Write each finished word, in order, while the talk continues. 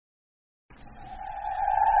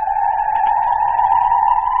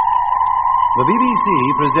The BBC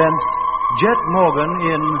presents Jet Morgan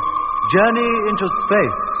in Journey into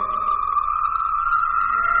Space.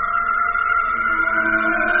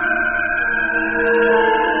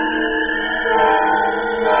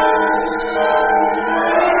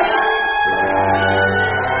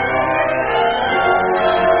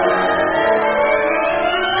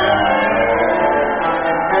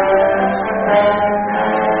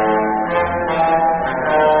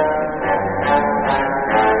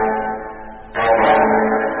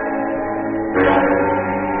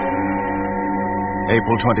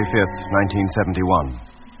 April 25th, 1971.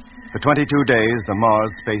 For 22 days, the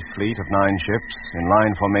Mars space fleet of 9 ships, in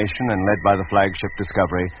line formation and led by the flagship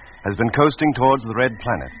Discovery, has been coasting towards the Red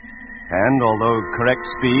Planet. And although correct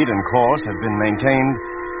speed and course have been maintained,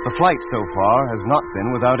 the flight so far has not been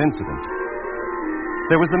without incident.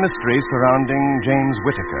 There was the mystery surrounding James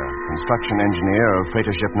Whittaker, construction engineer of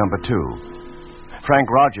freighter ship number 2. Frank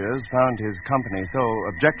Rogers found his company so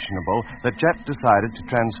objectionable that Jet decided to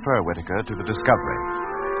transfer Whittaker to the Discovery.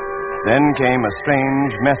 Then came a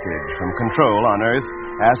strange message from Control on Earth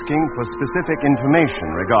asking for specific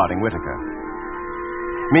information regarding Whittaker.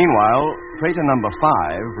 Meanwhile, freighter number 5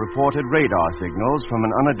 reported radar signals from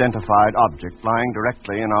an unidentified object lying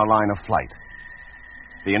directly in our line of flight.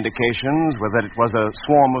 The indications were that it was a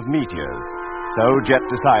swarm of meteors, so Jet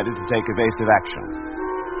decided to take evasive action.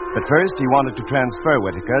 But first, he wanted to transfer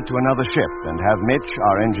Whittaker to another ship and have Mitch,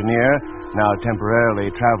 our engineer, now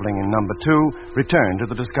temporarily traveling in number 2, return to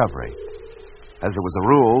the Discovery. As there was a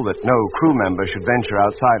rule that no crew member should venture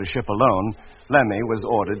outside a ship alone, Lemmy was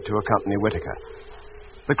ordered to accompany Whittaker.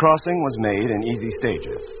 The crossing was made in easy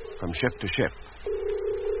stages, from ship to ship.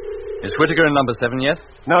 Is Whittaker in number 7 yet?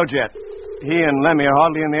 No, Jet. He and Lemmy are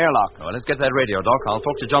hardly in the airlock. Oh, let's get that radio, Doc. I'll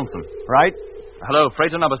talk to Johnson. Right? Hello,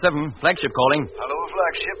 freighter number 7, flagship calling. Hello,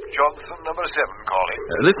 flagship. Johnson, number 7 calling.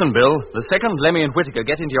 Listen, Bill. The second Lemmy and Whittaker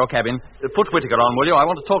get into your cabin, put Whittaker on, will you? I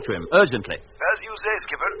want to talk to him, urgently. As you say,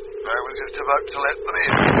 Skipper. I was just about to let them in.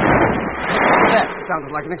 That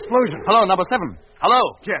sounded like an explosion. Hello, number 7. Hello.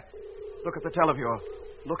 Jet, look at the televiewer.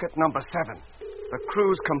 Look at number 7. The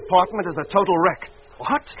crew's compartment is a total wreck.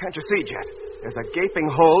 What? Can't you see, Jet? There's a gaping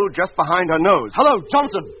hole just behind her nose. Hello,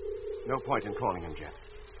 Johnson. No point in calling him, Jet.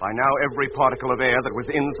 By now, every particle of air that was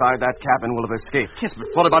inside that cabin will have escaped. Yes, but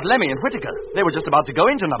what about Lemmy and Whittaker? They were just about to go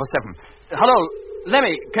into number 7. Hello,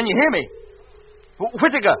 Lemmy, can you hear me?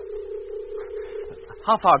 Whittaker!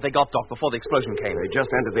 How far had they got, Doc, before the explosion came? They just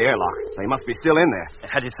entered the airlock. They must be still in there.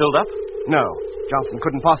 Had it filled up? No. Johnson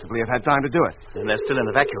couldn't possibly have had time to do it. Then they're still in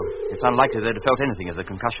the vacuum. It's unlikely they'd have felt anything as a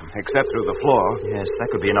concussion. Except through the floor. Yes, that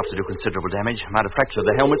could be enough to do considerable damage. Might have fractured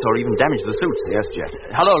the helmets or even damaged the suits. Yes, Jet.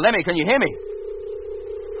 Hello, Lemmy, can you hear me?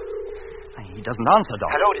 He doesn't answer,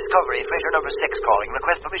 Doc. Hello, Discovery. Freighter number 6 calling.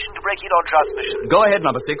 Request permission to break in on transmission. Go ahead,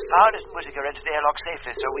 number 6. Harness and Whittaker entered the airlock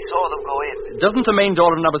safely, sir. We saw them go in. Doesn't the main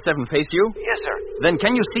door of number 7 face you? Yes, sir. Then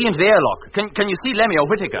can you see into the airlock? Can you see Lemmy or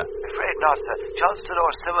Whittaker? Afraid not, sir. Johnston or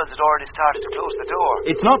Simmons had already started to close the door.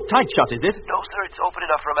 It's not tight shut, is it? No, sir. It's open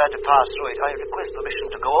enough for a man to pass through it. I request permission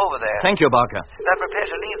to go over there. Thank you, Barker. I'm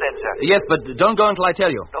prepared to leave then, sir. Yes, but don't go until I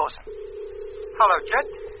tell you. No, sir. Hello, Jet.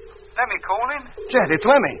 Lemmy calling. Jet, it's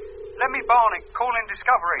Lemmy. Lemmy Barney calling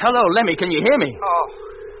Discovery. Hello, Lemmy, can you hear me? Oh,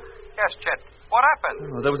 yes, Jet. What happened?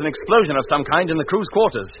 Oh, there was an explosion of some kind in the crew's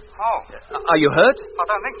quarters. Oh. Are you hurt? I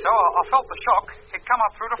don't think so. I felt the shock. It come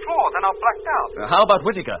up through the floor, then I blacked out. How about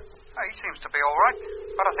Whittaker? He seems to be all right,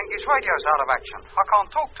 but I think his radio's out of action. I can't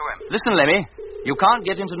talk to him. Listen, Lemmy, you can't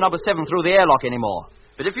get into number 7 through the airlock anymore.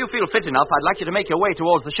 But if you feel fit enough, I'd like you to make your way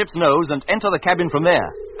towards the ship's nose and enter the cabin from there.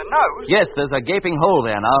 The nose? Yes, there's a gaping hole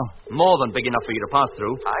there now. More than big enough for you to pass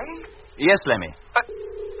through. Aye? Yes, Lemmy. But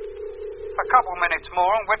a couple minutes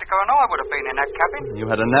more and Whittaker and I would have been in that cabin. You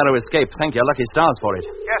had a narrow escape. Thank your lucky stars for it.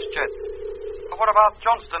 Yes, Jet. But what about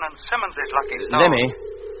Johnston and Simmons' lucky stars? Lemmy,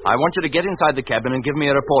 I want you to get inside the cabin and give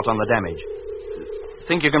me a report on the damage.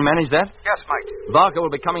 Think you can manage that? Yes, mate. Barker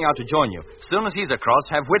will be coming out to join you. As soon as he's across,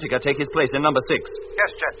 have Whittaker take his place in number 6.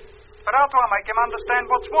 Yes, Jet. But how do I make him understand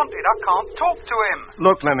what's wanted? I can't talk to him.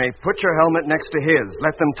 Look, Lemmy, put your helmet next to his.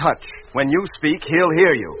 Let them touch. When you speak, he'll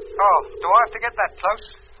hear you. Oh, do I have to get that close?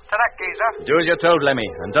 To that geezer? Do as you're told, Lemmy,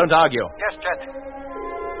 and don't argue. Yes, Jet.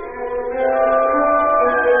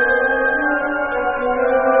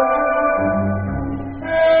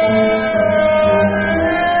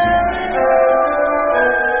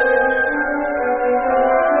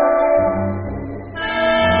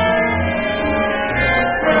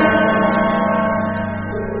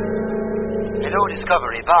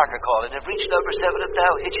 Discovery, Barker calling. I've reached number 7 and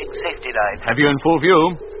now hitching safety line. Have you in full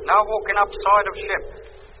view? Now walking up side of ship.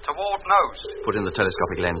 Toward nose. Put in the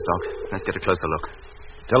telescopic lens, Doc. Let's get a closer look.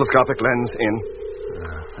 Telescopic lens in.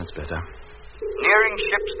 That's better. Nearing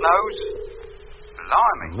ship's nose.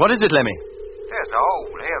 Blimey. What is it, Lemmy? There's a hole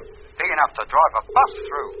here big enough to drive a bus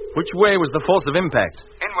through. Which way was the force of impact?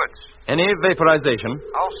 Inwards. Any vaporization?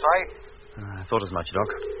 I'll say. I thought as much, Doc.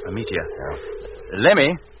 A meteor.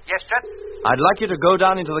 Lemmy, Yes, Chet? I'd like you to go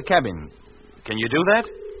down into the cabin. Can you do that?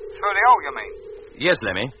 Through the hole, you mean? Yes,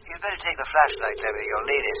 Lemmy. You'd better take the flashlight, Lemmy. You'll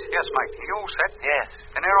need it. Yes, mate. You all set? Yes.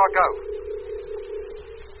 Then here I go.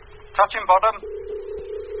 Touching bottom.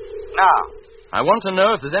 Now. I want to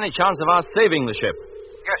know if there's any chance of our saving the ship.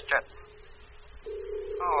 Yes, Chet.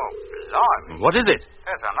 Oh, blimey. What is it?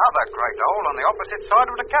 There's another great hole on the opposite side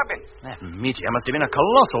of the cabin. That meteor must have been a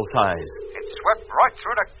colossal size. It swept right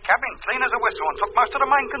through the cabin, clean as a whistle, and took most of the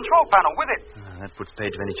main control panel with it. That puts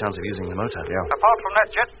paid to any chance of using the motor. Yeah. Apart from that,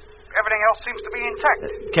 Jet, everything else seems to be intact.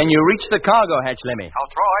 Can you reach the cargo hatch, Lemmy?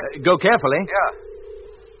 I'll try. Go carefully. Yeah.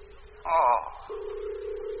 Oh.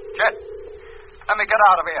 Jet, let me get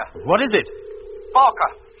out of here. What is it?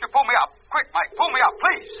 Barker, you pull me up. Quick, mate, pull me up,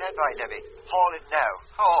 please. Stand by, Lemmy. Haul it now.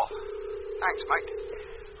 Oh, thanks, mate.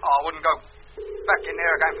 Oh, I wouldn't go back in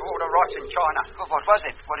there again for all the rights in China. Oh, what was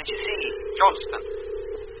it? What did you see? Johnston.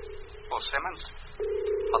 Or Simmons.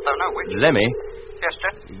 I don't know which. Lemmy, Yes,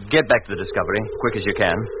 Jet? get back to the Discovery, quick as you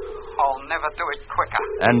can. I'll never do it quicker.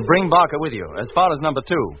 And bring Barker with you, as far as number 2.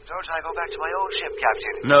 Don't I go back to my old ship,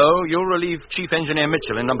 Captain? No, you'll relieve Chief Engineer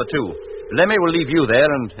Mitchell in number 2. Lemmy will leave you there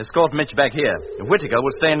and escort Mitch back here. Whittaker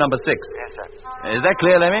will stay in number 6. Yes, sir. Is that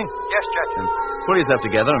clear, Lemmy? Yes, Jet. Pull yourself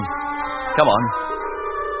together and come on.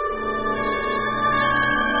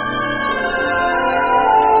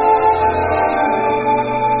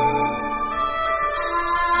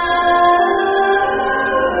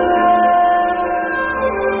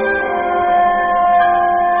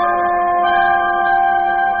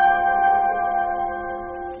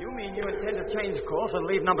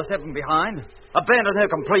 Number 7 behind. Abandon her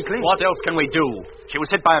completely. What else can we do? She was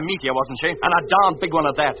hit by a meteor, wasn't she? And a darn big one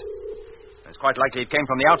at that. It's quite likely it came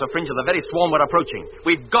from the outer fringe of the very swarm we're approaching.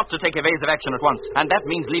 We've got to take evasive action at once, and that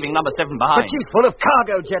means leaving number 7 behind. But she's full of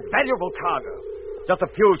cargo, Jet. Valuable cargo. Just the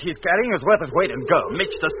fuel she's carrying is worth its weight in gold.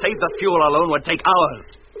 Mitch, to save the fuel alone would take hours.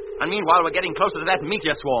 And meanwhile, we're getting closer to that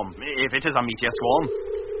meteor swarm. If it is a meteor swarm.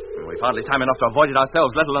 We've hardly time enough to avoid it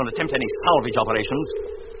ourselves, let alone attempt any salvage operations.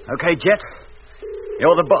 Okay, Jet.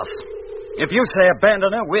 You're the boss. If you say abandon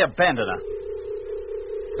her, we abandon her.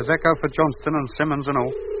 Does that go for Johnston and Simmons and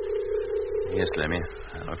all? Yes, Lemmy.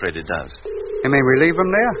 I'm afraid it does. You mean we leave them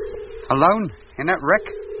there? Alone? In that wreck?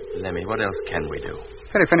 Lemmy, what else can we do?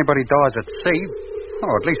 But if anybody dies at sea,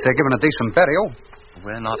 oh, at least they're given a decent burial.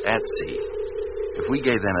 We're not at sea. If we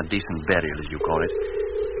gave them a decent burial, as you call it,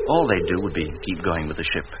 all they'd do would be keep going with the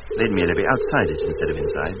ship. They'd merely be outside it instead of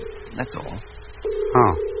inside. That's all.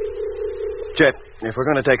 Oh. Jet, if we're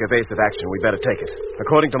going to take evasive action, we better take it.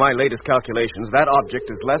 According to my latest calculations, that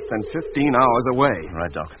object is less than 15 hours away.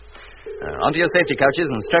 Right, Doc. Onto your safety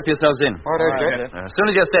couches and strap yourselves in. Right, Jet. As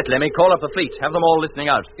soon as you're set, Lemmy, call up the fleet. Have them all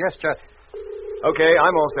listening out. Yes, Jet. Okay,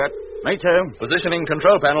 I'm all set. Me too. Positioning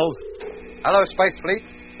control panels. Hello, Space Fleet.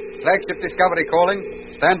 Flagship Discovery calling.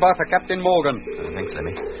 Stand by for Captain Morgan. Thanks,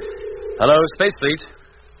 Lemmy. Hello, Space Fleet.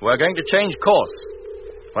 We're going to change course.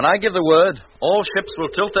 When I give the word, all ships will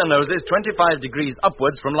tilt their noses 25 degrees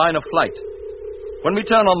upwards from line of flight. When we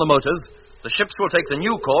turn on the motors, the ships will take the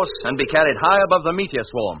new course and be carried high above the meteor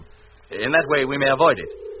swarm. In that way, we may avoid it.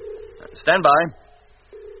 Stand by.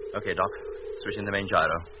 Okay, Doc. Switch in the main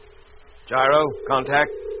gyro. Gyro,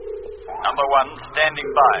 contact. Number 1, standing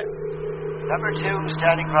by. Number 2,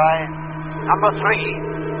 standing by. Number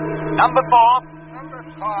 3. Number 4. Number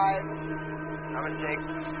 5. Number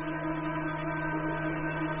 6.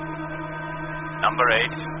 Number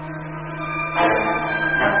 8.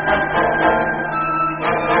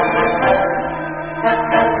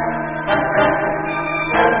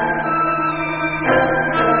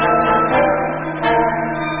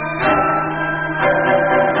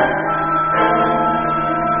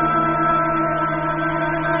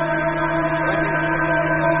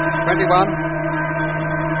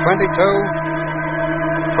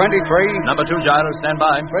 Number 2 gyro, stand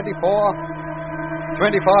by. 24.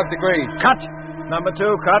 25 degrees. Cut. Number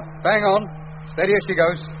 2, cut. Bang on. Steady as she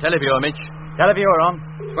goes. Televiewer, Mitch. Televiewer on.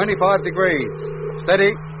 25 degrees.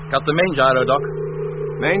 Steady. Cut the main gyro, Doc.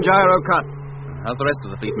 Main gyro cut. How's the rest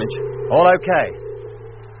of the fleet, Mitch? All okay.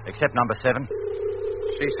 Except number 7.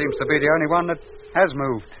 She seems to be the only one that has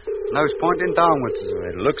moved. Nose pointing downwards.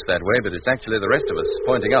 It looks that way, but it's actually the rest of us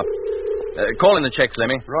pointing up. Call in the checks,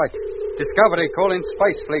 Lemmy. Right. Discovery calling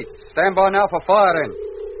Space Fleet. Stand by now for firing.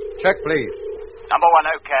 Check, please. Number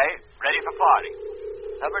 1, okay. Ready for firing.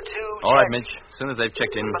 Number 2, All right, check. Mitch. As soon as they've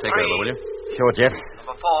checked in, Number take 3. over, will you? Sure, Jet.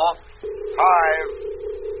 Number 4, 5,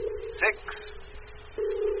 6,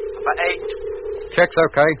 number 8. Check's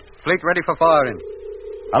okay. Fleet ready for firing.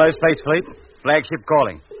 Hello, Space Fleet. Flagship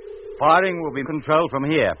calling. Firing will be controlled from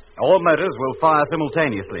here. All motors will fire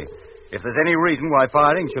simultaneously. If there's any reason why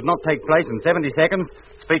firing should not take place in 70 seconds,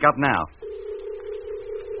 speak up now.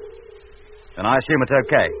 Then I assume it's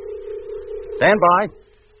okay. Stand by.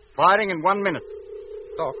 Firing in 1 minute.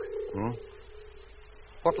 Doc,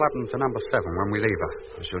 what'll happen to number 7 when we leave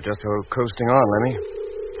her? She'll just go coasting on, Lemmy.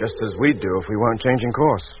 Just as we'd do if we weren't changing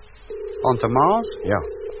course. On to Mars? Yeah.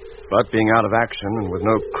 But being out of action and with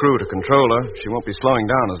no crew to control her, she won't be slowing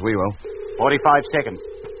down as we will. 45 seconds.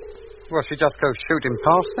 Will she just go shooting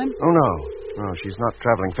past then? Oh, no. No, she's not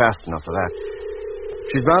traveling fast enough for that.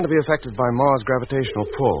 She's bound to be affected by Mars' gravitational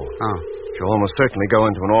pull. Oh. She'll almost certainly go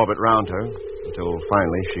into an orbit round her until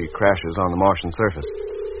finally she crashes on the Martian surface.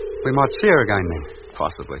 We might see her again then.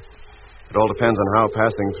 Possibly. It all depends on how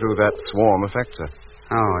passing through that swarm affects her.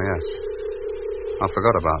 Oh, yes. I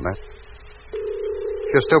forgot about that.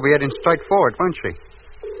 She'll still be heading straight forward, won't she?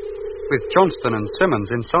 With Johnston and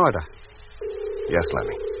Simmons inside her. Yes,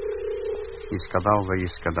 Lemmy. Iskadalva,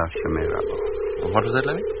 Iskadashamirabo. What was that,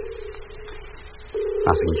 Lemmy?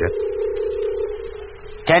 Nothing, Jet.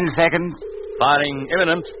 10 seconds. Firing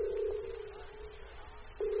imminent.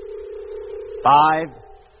 5,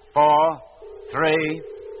 4, 3,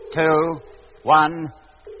 2, 1.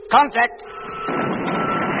 Contact!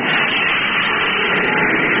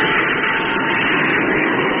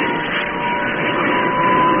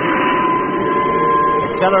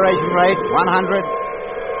 Acceleration rate 100,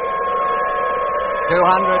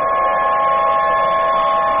 200,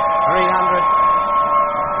 300,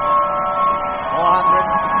 400,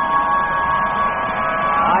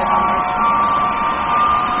 500.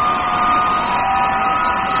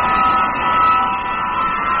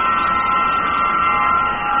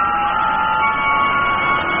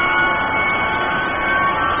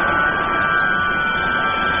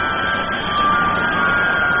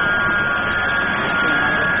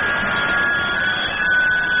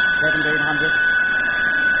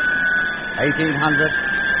 $1,800,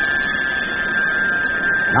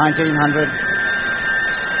 1,900,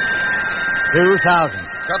 2,000.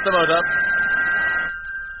 Cut the motor.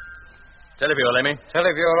 Televiewer, Lemmy.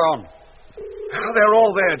 Televiewer on. Oh, they're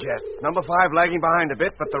all there, Jet. Number 5 lagging behind a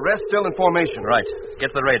bit, but the rest still in formation. Right.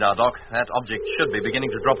 Get the radar, Doc. That object should be beginning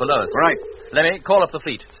to drop below us. Right. Lemmy, call up the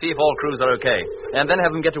fleet. See if all crews are okay. And then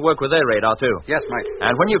have them get to work with their radar, too. Yes, mate.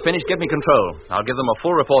 And when you finish, give me control. I'll give them a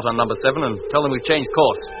full report on number 7 and tell them we've changed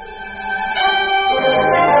course.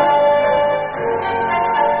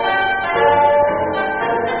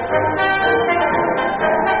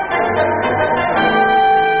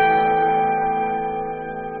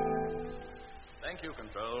 Thank you,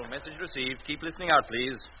 Control. Message received. Keep listening out,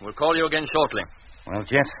 please. We'll call you again shortly. Well,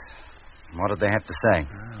 Jet, what did they have to say?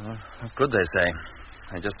 What could they say?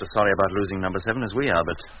 They're just as sorry about losing number 7 as we are,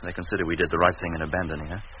 but they consider we did the right thing in abandoning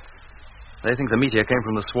her. They think the meteor came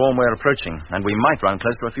from the swarm we're approaching, and we might run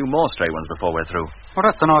close to a few more stray ones before we're through. Well,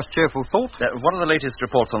 that's a nice, cheerful thought. What are the latest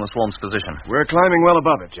reports on the swarm's position? We're climbing well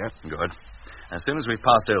above it, Jet. Good. As soon as we've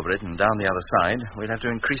passed over it and down the other side, we'll have to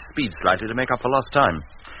increase speed slightly to make up for lost time.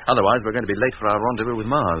 Otherwise, we're going to be late for our rendezvous with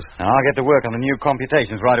Mars. Now, I'll get to work on the new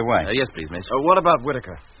computations right away. Yes, please, Mitch. What about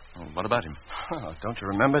Whitaker? Oh, what about him? Oh, don't you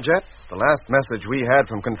remember, Jet? The last message we had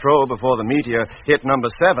from Control before the meteor hit number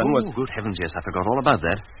 7 was... Good heavens, yes, I forgot all about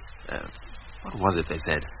that. What was it they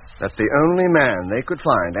said? that the only man they could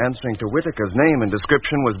find answering to Whitaker's name and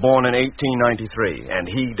description was born in 1893, and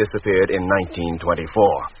he disappeared in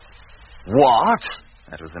 1924. What?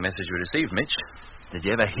 That was the message we received, Mitch. Did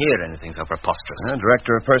you ever hear anything so preposterous? The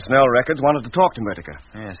Director of Personnel Records wanted to talk to Whitaker.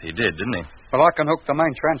 Yes, he did, didn't he? Well, I can hook the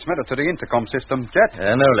main transmitter to the intercom system, Jet.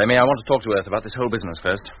 No, Lemmy, I want to talk to Earth about this whole business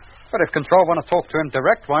first. But if Control want to talk to him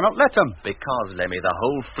direct, why not let him? Because, Lemmy, the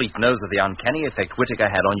whole fleet knows of the uncanny effect Whitaker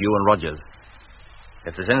had on you and Rogers.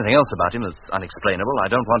 If there's anything else about him that's unexplainable, I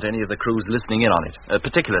don't want any of the crews listening in on it.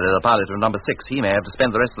 Particularly the pilot of number 6. He may have to spend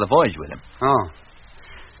the rest of the voyage with him. Oh.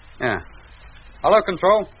 Yeah. Hello,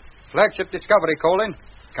 Control. Flagship Discovery calling.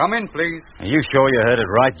 Come in, please. Are you sure you heard it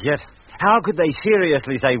right, Jet? How could they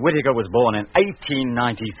seriously say Whitaker was born in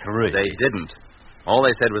 1893? They didn't. All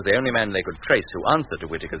they said was the only man they could trace who answered to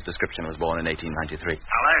Whitaker's description was born in 1893.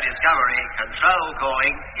 Hello, Discovery. Control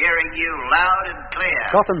calling. Hearing you loud and clear.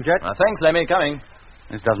 Got him, Jet. Thanks, Lemmy. Coming.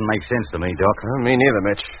 This doesn't make sense to me, Doc. Me neither,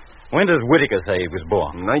 Mitch. When does Whitaker say he was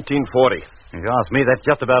born? 1940. If you ask me, that's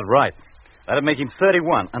just about right. That'd make him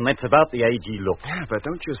 31, and that's about the age he looked. Yeah, but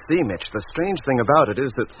don't you see, Mitch, the strange thing about it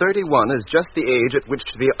is that 31 is just the age at which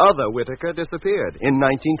the other Whittaker disappeared, in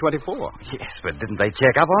 1924. Yes, but didn't they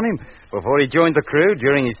check up on him before he joined the crew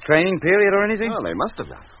during his training period or anything? Well, they must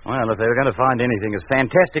have done. Well, if they were going to find anything as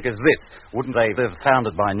fantastic as this, wouldn't they have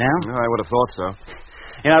found it by now? I would have thought so.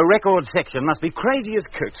 You know, record section must be crazy as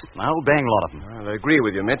coots. A whole dang lot of them. Well, I agree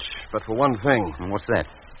with you, Mitch, but for one thing. And what's that?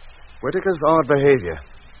 Whittaker's odd behavior.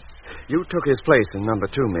 You took his place in number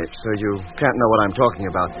 2, Mitch, so you can't know what I'm talking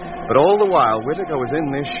about. But all the while Whittaker was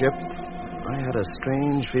in this ship, I had a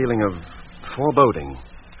strange feeling of foreboding.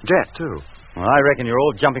 Jet, too. Well, I reckon you're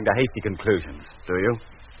all jumping to hasty conclusions. Do you?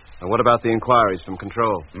 And what about the inquiries from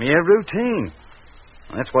Control? Mere routine.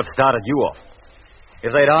 That's what started you off.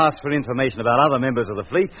 If they'd asked for information about other members of the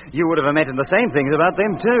fleet, you would have imagined the same things about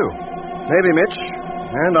them, too. Maybe, Mitch.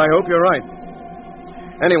 And I hope you're right.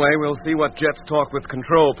 Anyway, we'll see what Jet's talk with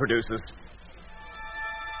Control produces.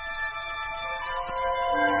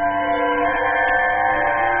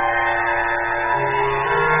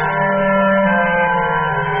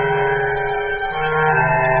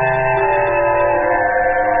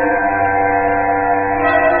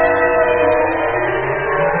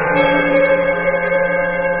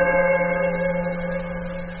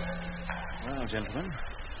 Well, gentlemen,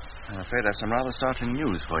 I'm afraid I've some rather startling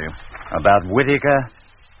news for you. About Whittaker?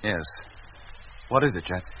 Yes. What is it,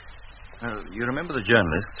 Jet? You remember the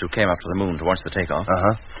journalists who came up to the moon to watch the takeoff?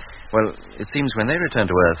 Uh-huh. Well, it seems when they returned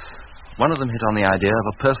to Earth, one of them hit on the idea of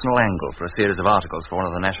a personal angle for a series of articles for one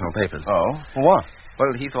of the national papers. Oh? For what?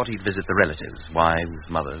 Well, he thought he'd visit the relatives, wives,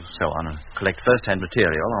 mothers, so on, and collect first-hand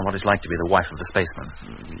material on what is like to be the wife of the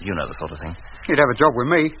spaceman. You know the sort of thing. He'd have a job with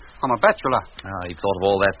me. I'm a bachelor. He'd thought of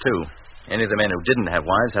all that, too. Any of the men who didn't have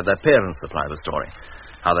wives had their parents supply the story.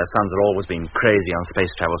 How their sons had always been crazy on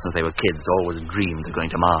space travel since they were kids, always dreamed of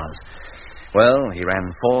going to Mars. Well, he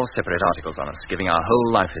ran 4 separate articles on us, giving our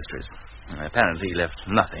whole life histories. And apparently he left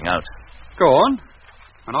nothing out. Go on.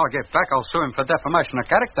 When I get back, I'll sue him for defamation of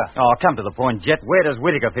character. Oh, come to the point, Jet. Where does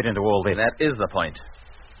Whittaker fit into all this? That is the point.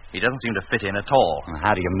 He doesn't seem to fit in at all.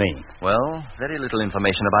 How do you mean? Well, very little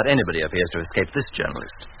information about anybody appears to escape this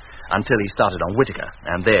journalist. Until he started on Whittaker,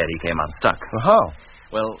 and there he came unstuck. Well, how?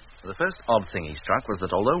 Well, the first odd thing he struck was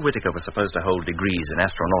that although Whittaker was supposed to hold degrees in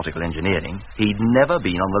astronautical engineering, he'd never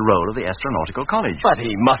been on the roll of the Astronautical College. But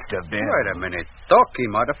he must have been. Wait a minute, Doc. He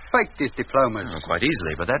might have faked his diplomas. Quite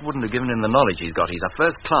easily, but that wouldn't have given him the knowledge he's got. He's a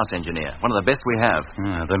first-class engineer, one of the best we have.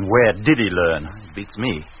 Then where did he learn? It beats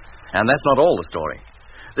me. And that's not all the story.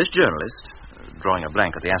 This journalist, drawing a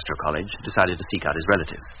blank at the Astro College, decided to seek out his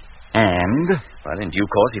relatives. And? Well, in due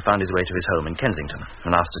course, he found his way to his home in Kensington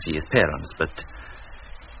and asked to see his parents, but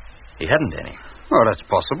he hadn't any. Well, that's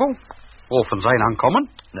possible. Orphans ain't uncommon.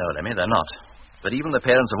 No, Lemmy, they're not. But even the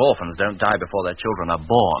parents of orphans don't die before their children are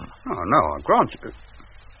born. Oh, no, I grant you.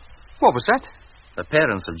 What was that? The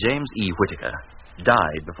parents of James E. Whittaker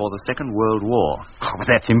died before the Second World War. Oh, but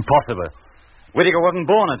that's impossible. Whittaker wasn't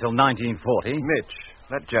born until 1940. Mitch,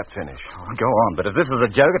 let Jet finish. Oh, go on, but if this is a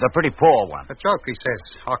joke, it's a pretty poor one. A joke, he says.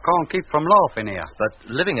 I can't keep from laughing here. But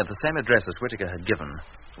living at the same address as Whittaker had given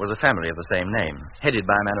was a family of the same name, headed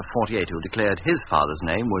by a man of 48 who declared his father's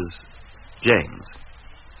name was James.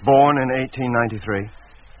 Born in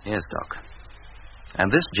 1893? Yes, Doc. And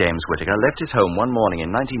this James Whittaker left his home one morning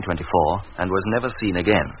in 1924 and was never seen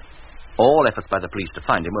again. All efforts by the police to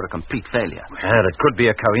find him were a complete failure. Well, it could be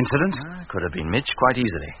a coincidence. Could have been, Mitch, quite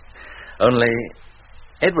easily. Only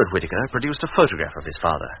Edward Whittaker produced a photograph of his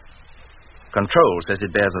father. Control says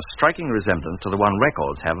it bears a striking resemblance to the one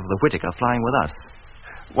records have of the Whittaker flying with us.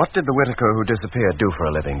 What did the Whittaker who disappeared do for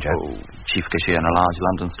a living, Jet? Oh, chief cashier in a large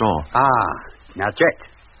London store. Ah, now, Jet,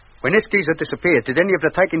 when this geezer disappeared, did any of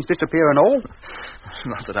the takings disappear and all?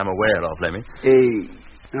 Not that I'm aware of, Lemmy.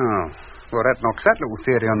 Oh, well, that knocks that little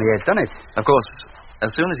theory on the head, doesn't it? Of course,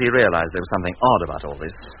 as soon as he realized there was something odd about all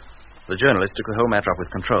this, the journalist took the whole matter up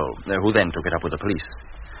with Control, who then took it up with the police.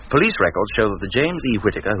 Police records show that the James E.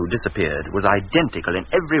 Whittaker who disappeared was identical in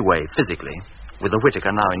every way, physically, with the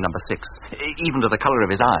Whittaker now in number 6, even to the color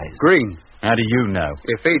of his eyes. Green. How do you know?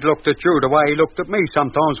 If he'd looked at you the way he looked at me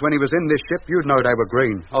sometimes when he was in this ship, you'd know they were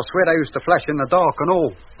green. I'll swear they used to flash in the dark and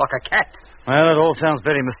all, like a cat. Well, it all sounds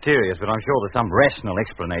very mysterious, but I'm sure there's some rational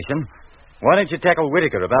explanation. Why don't you tackle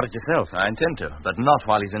Whittaker about it yourself? I intend to, but not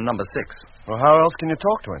while he's in number 6. Well, how else can you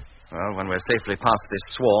talk to him? Well, when we're safely past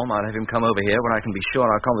this swarm, I'll have him come over here where I can be sure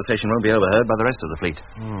our conversation won't be overheard by the rest of the fleet.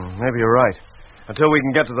 Maybe you're right. Until we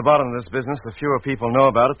can get to the bottom of this business, the fewer people know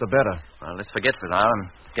about it, the better. Well, let's forget for now and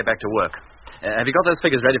get back to work. Have you got those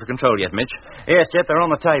figures ready for control yet, Mitch? Yes, Jet, they're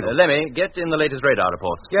on the table. Lemmy, get in the latest radar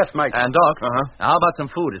reports. Yes, mate. And, Doc, how about some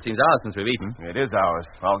food? It seems hours since we've eaten. It is ours.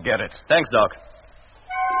 I'll get it. Thanks, Doc.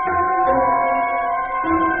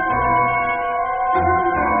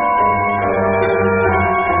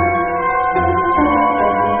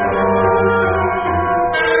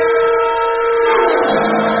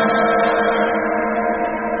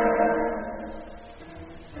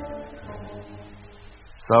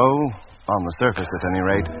 So, on the surface at any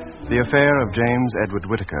rate, the affair of James Edward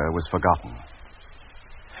Whittaker was forgotten.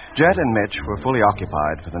 Jet and Mitch were fully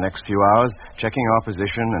occupied for the next few hours, checking our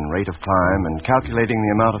position and rate of climb and calculating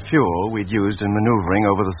the amount of fuel we'd used in maneuvering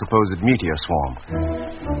over the supposed meteor swarm.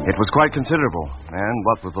 It was quite considerable, and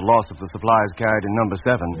what with the loss of the supplies carried in number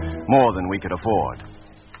 7, more than we could afford.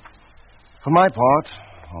 For my part,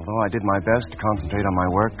 although I did my best to concentrate on my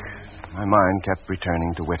work, my mind kept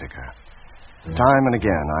returning to Whittaker. Time and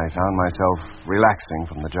again, I found myself relaxing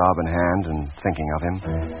from the job in hand and thinking of him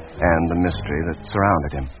and the mystery that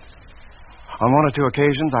surrounded him. On one or two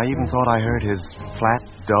occasions, I even thought I heard his flat,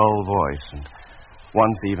 dull voice, and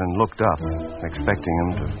once even looked up, expecting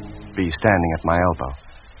him to be standing at my elbow.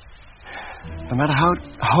 No matter how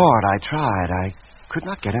hard I tried, I could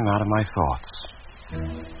not get him out of my thoughts.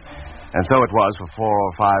 And so it was for 4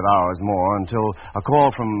 or 5 hours more until a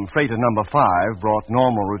call from freighter number 5 brought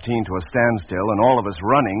normal routine to a standstill and all of us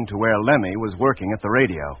running to where Lemmy was working at the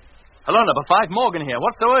radio. Hello, number 5, Morgan here.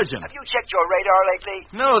 What's so urgent? Have you checked your radar lately?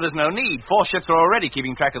 No, there's no need. 4 ships are already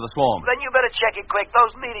keeping track of the swarm. Then you better check it quick.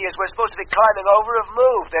 Those meteors we're supposed to be climbing over have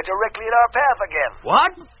moved. They're directly in our path again.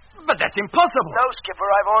 What? But that's impossible. No, Skipper.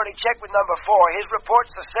 I've already checked with number 4. His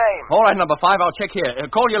report's the same. All right, number 5, I'll check here.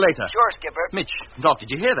 Call you later. Sure, Skipper. Mitch, Doc,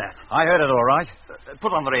 did you hear that? I heard it all right.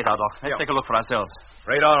 Put on the radar, Doc. Let's take a look for ourselves.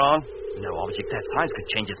 Radar on? No object that size could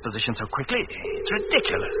change its position so quickly. It's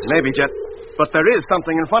ridiculous. Maybe, Jet. But there is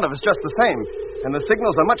something in front of us just the same. And the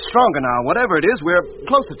signals are much stronger now. Whatever it is, we're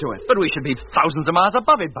closer to it. But we should be thousands of miles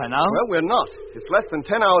above it by now. Well, we're not. It's less than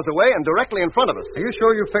 10 hours away and directly in front of us. Are you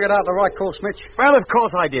sure you figured out the right course, Mitch? Well, of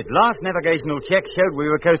course I did. Last navigational check showed we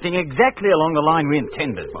were coasting exactly along the line we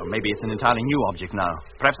intended. Well, maybe it's an entirely new object now.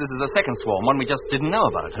 Perhaps this is a second swarm, one we just didn't know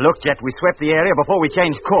about. Look, Jet, we swept the area before we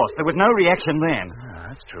changed course. There was no reaction then.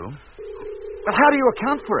 That's true. But how do you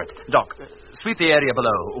account for it? Doc, sweep the area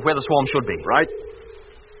below, where the swarm should be. Right.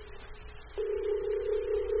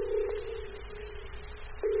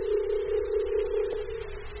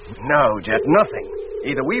 No, Jet, nothing.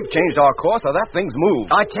 Either we've changed our course or that thing's moved.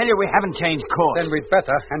 I tell you, we haven't changed course. Then we'd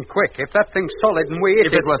better, and quick. If that thing's solid and we hit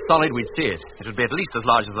If it were solid, we'd see it. It would be at least as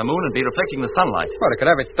large as the moon and be reflecting the sunlight. Well, it could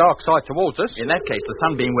have its dark side towards us. In that case, the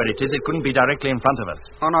sun being where it is, it couldn't be directly in front of us.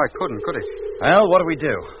 Oh, no, it couldn't, could it? Well, what do we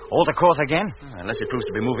do? Alter course again? Unless it proves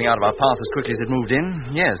to be moving out of our path as quickly as it moved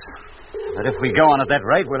in, yes. But if we go on at that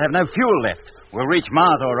rate, we'll have no fuel left. We'll reach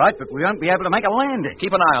Mars all right, but we won't be able to make a landing.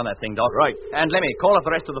 Keep an eye on that thing, Doc. Right. And Lemmy, call up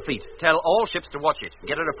the rest of the fleet. Tell all ships to watch it.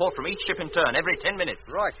 Get a report from each ship in turn every 10 minutes.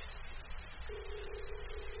 Right.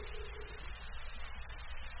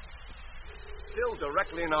 Still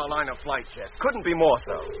directly in our line of flight, Jet. Couldn't be more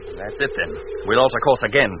so. That's it, then. We'll alter course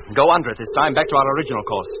again. Go under it this time, back to our original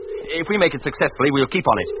course. If we make it successfully, we'll keep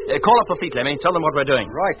on it. Call up the fleet, Lemmy. Tell them what we're doing.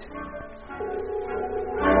 Right.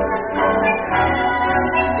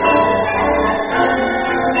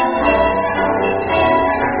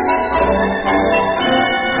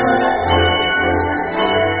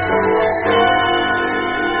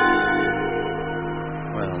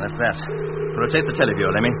 That. Rotate the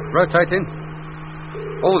televiewer, Lemmy. Rotating.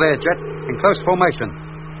 Oh, there, Jet. In close formation.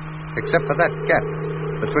 Except for that gap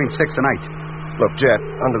between 6 and 8. Look, Jet,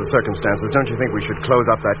 under the circumstances, don't you think we should close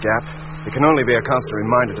up that gap? It can only be a constant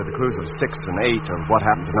reminder to the crews of 6 and 8 of what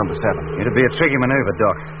happened to number 7. It'd be a tricky maneuver,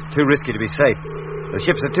 Doc. Too risky to be safe. The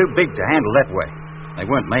ships are too big to handle that way. They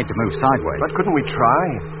weren't made to move sideways. But couldn't we try?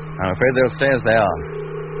 I'm afraid they'll stay as they are.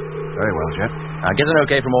 Very well, Jet. Get an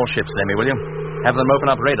okay from all ships, Lemmy, will you? Have them open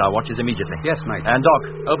up radar watches immediately. Yes, mate. And, Doc,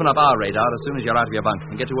 open up our radar as soon as you're out of your bunk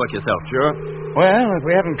and get to work yourself. Sure. Well, if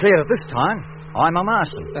we haven't cleared it this time, I'm a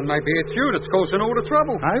marston. Then maybe it's you that's causing all the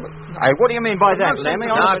trouble. What do you mean by that, Lemmy?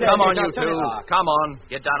 Now, come on, you two. Come on.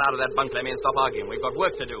 Get down out of that bunk, Lemmy, and stop arguing. We've got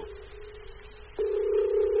work to do.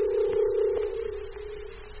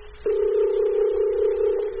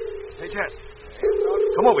 Hey, Jet.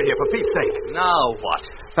 Come over here, for Pete's sake. Now what?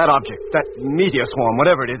 That object, that meteor swarm,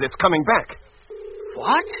 whatever it is, it's coming back.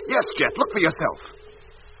 What? Yes, Jet. Look for yourself.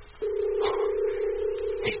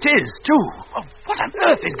 It is, too. Oh, what on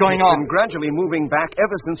earth is going It's on? been gradually moving back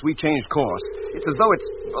ever since we changed course. It's as though it's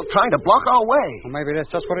trying to block our way. Well, maybe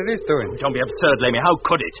that's just what it is doing. Don't be absurd, Lemmy. How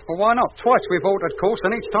could it? Well, why not? Twice we've altered course,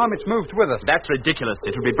 and each time it's moved with us. That's ridiculous.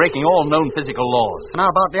 It would be breaking all known physical laws. And how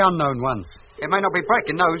about the unknown ones? It may not be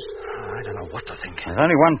breaking those. I don't know what to think. There's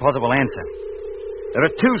only one possible answer. There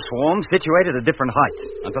are two swarms situated at different heights,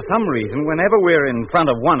 and for some reason, whenever we're in front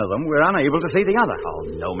of one of them, we're unable to see the other. Oh,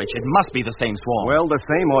 no, Mitch. It must be the same swarm. Well, the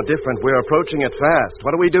same or different. We're approaching it fast.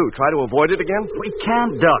 What do we do? Try to avoid it again? We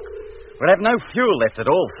can't duck. We'll have no fuel left at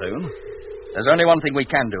all soon. There's only one thing we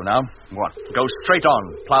can do now. What? Go straight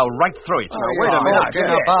on. Plow right through it. Oh, wait a minute.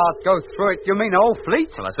 About go through it. You mean the whole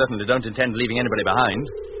fleet? Well, I certainly don't intend leaving anybody behind.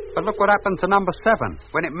 But look what happened to number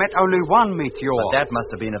 7, when it met only one meteor. But that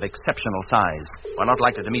must have been of exceptional size. We're not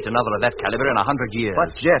likely to meet another of that caliber in 100 years.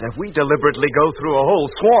 But, Jet, if we deliberately go through a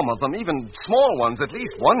whole swarm of them, even small ones, at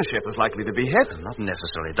least one ship is likely to be hit. Not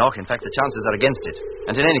necessarily, Doc. In fact, the chances are against it.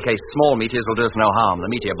 And in any case, small meteors will do us no harm.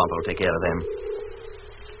 The meteor bumper will take care of them.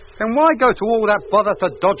 Then why go to all that bother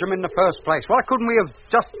to dodge them in the first place? Why couldn't we have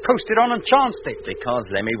just coasted on and chanced it? Because,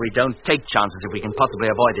 Lemmy, we don't take chances if we can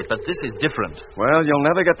possibly avoid it. But this is different. Well, you'll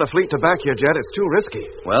never get the fleet to back you, Jet. It's too risky.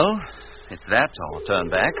 Well, it's that or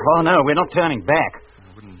turn back. Oh, no, we're not turning back.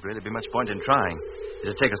 There wouldn't really be much point in trying.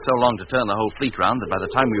 It'd take us so long to turn the whole fleet round that by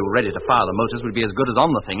the time we were ready to fire the motors, we'd be as good as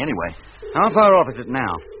on the thing anyway. How far off is it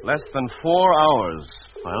now? Less than 4 hours.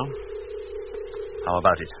 Well, how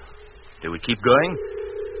about it? Do we keep going?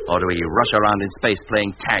 Or do we rush around in space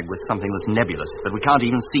playing tag with something that's nebulous, that we can't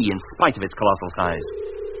even see in spite of its colossal size?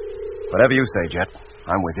 Whatever you say, Jet.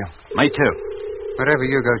 I'm with you. Me too. Wherever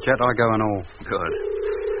you go, Jet, I go and all. Good.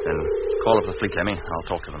 Then call up the fleet, Lemmy. I'll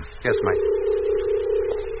talk to them. Yes, mate.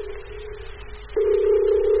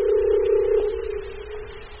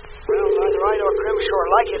 Well, neither I nor Grimshaw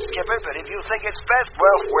like it, Skipper, but if you think it's best,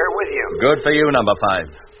 well, we're with you. Good for you, number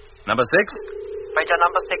 5. Number 6? Major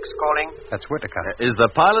number 6 calling. That's Whittaker. Is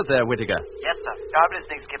the pilot there, Whittaker? Yes, sir. I'm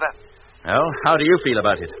listening, Skipper. Well, how do you feel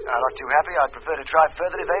about it? Not too happy. I'd prefer to try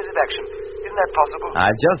further evasive action. Isn't that possible?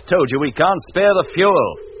 I just told you we can't spare the fuel.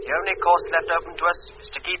 The only course left open to us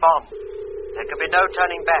is to keep on. There can be no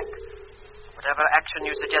turning back. Whatever action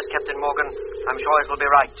you suggest, Captain Morgan, I'm sure it will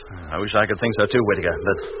be right. I wish I could think so too, Whittaker,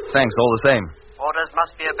 but thanks all the same. Orders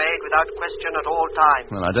must be obeyed without question at all times.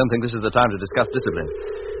 Well, I don't think this is the time to discuss discipline.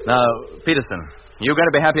 Now, Peterson, you going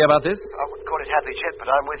to be happy about this? I wouldn't call it happy, Chet, but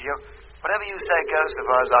I'm with you. Whatever you say goes, so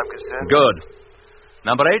far as I'm concerned. Good.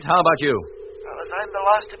 Number 8, how about you? Well, as I'm the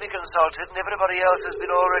last to be consulted, and everybody else has been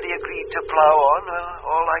already agreed to plow on, well,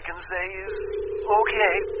 all I can say is,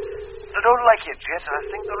 okay. I don't like it, Chet. I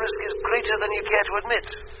think the risk is greater than you care to admit.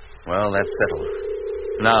 Well, that's settled.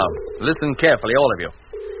 Now, listen carefully, all of you.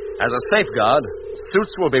 As a safeguard,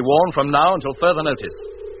 suits will be worn from now until further notice.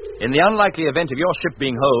 In the unlikely event of your ship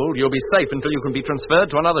being holed, you'll be safe until you can be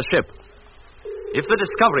transferred to another ship. If the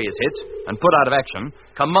Discovery is hit and put out of action,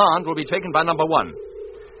 command will be taken by number 1.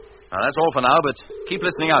 Now, that's all for now, but keep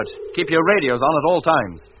listening out. Keep your radios on at all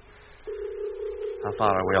times. How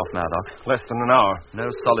far are we off now, Doc? Less than an hour. No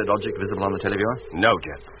solid object visible on the televiewer? No,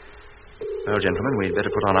 Jet. Well, gentlemen, we'd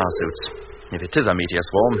better put on our suits. If it is a meteor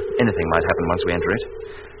swarm, anything might happen once we enter it.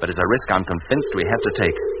 But it's a risk I'm convinced we have to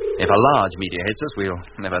take. If a large meteor hits us, we'll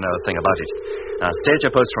never know a thing about it. Now, stay at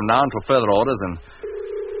your post from now until further orders, and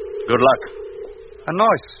good luck. A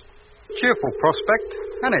nice, cheerful prospect,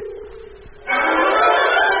 isn't it?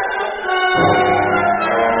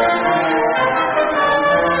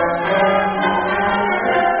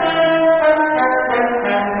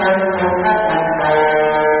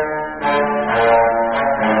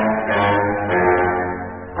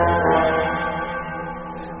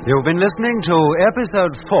 You've been listening to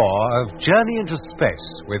episode 4 of Journey into Space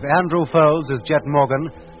with Andrew Foles as Jet Morgan,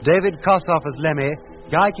 David Kossoff as Lemmy,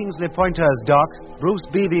 Guy Kingsley Pointer as Doc, Bruce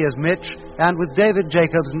Beebe as Mitch, and with David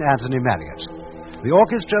Jacobs and Anthony Marriott. The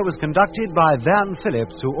orchestra was conducted by Van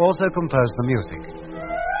Phillips, who also composed the music.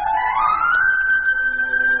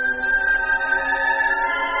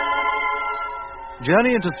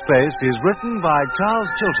 Journey into Space is written by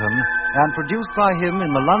Charles Chilton and produced by him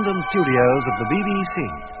in the London studios of the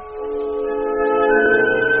BBC.